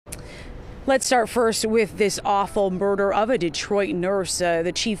Let's start first with this awful murder of a Detroit nurse.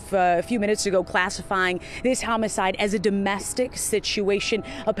 The chief a few minutes ago classifying this homicide as a domestic situation.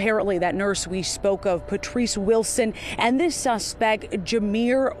 Apparently, that nurse we spoke of, Patrice Wilson, and this suspect,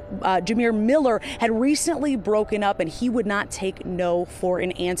 Jamere Miller, had recently broken up, and he would not take no for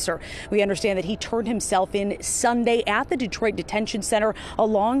an answer. We understand that he turned himself in Sunday at the Detroit Detention Center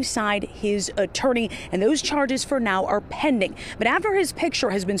alongside his attorney, and those charges for now are pending. But after his picture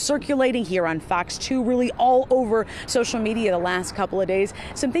has been circulating here on Fox 2, really all over social media the last couple of days,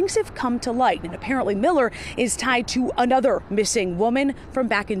 some things have come to light. And apparently Miller is tied to another missing woman from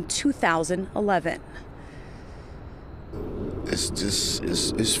back in 2011.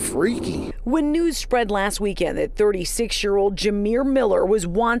 It's freaky. When news spread last weekend that 36-year-old Jamere Miller was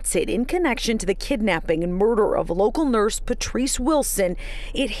wanted in connection to the kidnapping and murder of local nurse Patrice Wilson,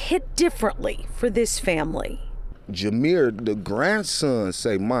 it hit differently for this family. Jamere, the grandson,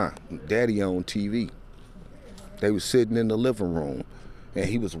 say, "Ma, Daddy on TV." They was sitting in the living room, and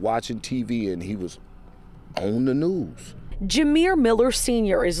he was watching TV, and he was on the news. Jamere Miller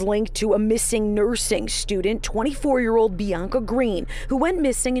Sr. is linked to a missing nursing student, 24-year-old Bianca Green, who went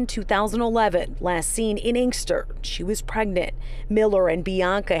missing in 2011, last seen in Inkster. She was pregnant. Miller and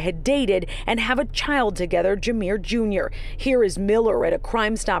Bianca had dated and have a child together, Jamere Jr. Here is Miller at a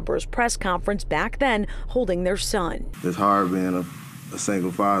Crime Stoppers press conference back then, holding their son. It's hard being a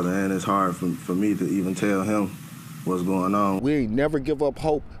single father, and it's hard for me to even tell him what's going on. We ain't never give up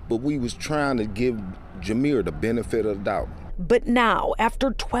hope, but we was trying to give Jamere the benefit of the doubt. But now, after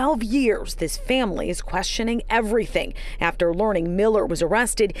 12 years, this family is questioning everything after learning Miller was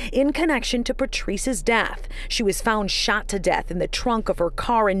arrested in connection to Patrice's death. She was found shot to death in the trunk of her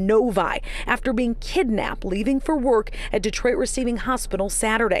car in Novi after being kidnapped leaving for work at Detroit Receiving Hospital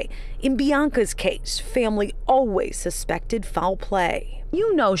Saturday. In Bianca's case, family always suspected foul play.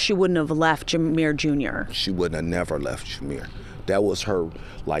 You know she wouldn't have left Jamere Jr. She wouldn't have never left Jamere. That was her,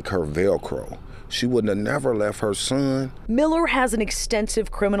 like her Velcro. She wouldn't have never left her son. Miller has an extensive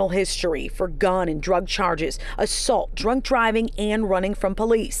criminal history for gun and drug charges, assault, drunk driving, and running from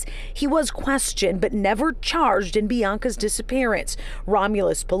police. He was questioned but never charged in Bianca's disappearance.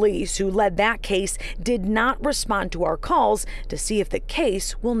 Romulus police, who led that case, did not respond to our calls to see if the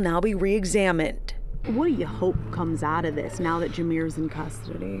case will now be re-examined. What do you hope comes out of this now that Jamere's in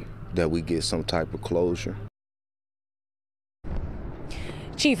custody? That we get some type of closure.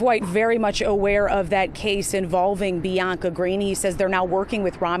 Chief White very much aware of that case involving Bianca Green. He says they're now working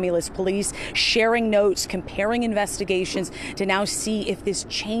with Romulus police, sharing notes, comparing investigations to now see if this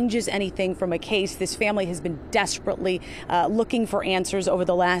changes anything from a case. This family has been desperately looking for answers over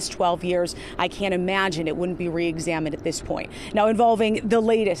the last 12 years. I can't imagine it wouldn't be re-examined at this point. Now, involving the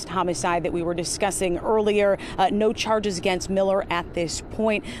latest homicide that we were discussing earlier, no charges against Miller at this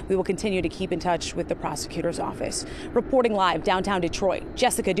point. We will continue to keep in touch with the prosecutor's office. Reporting live downtown Detroit,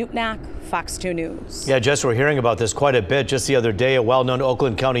 Jessica Dupnack, Fox 2 News. Yeah, Jess, we're hearing about this quite a bit. Just the other day, a well-known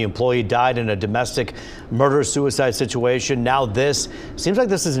Oakland County employee died in a domestic murder-suicide situation. Now this seems like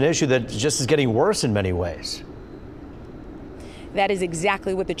this is an issue that just is getting worse in many ways. That is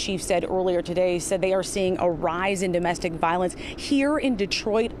exactly what the chief said earlier today. He said they are seeing a rise in domestic violence here in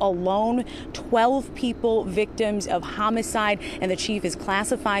Detroit alone. 12 people victims of homicide, and the chief is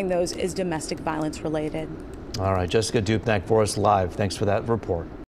classifying those as domestic violence related. All right, Jessica Dupnack for us live. Thanks for that report.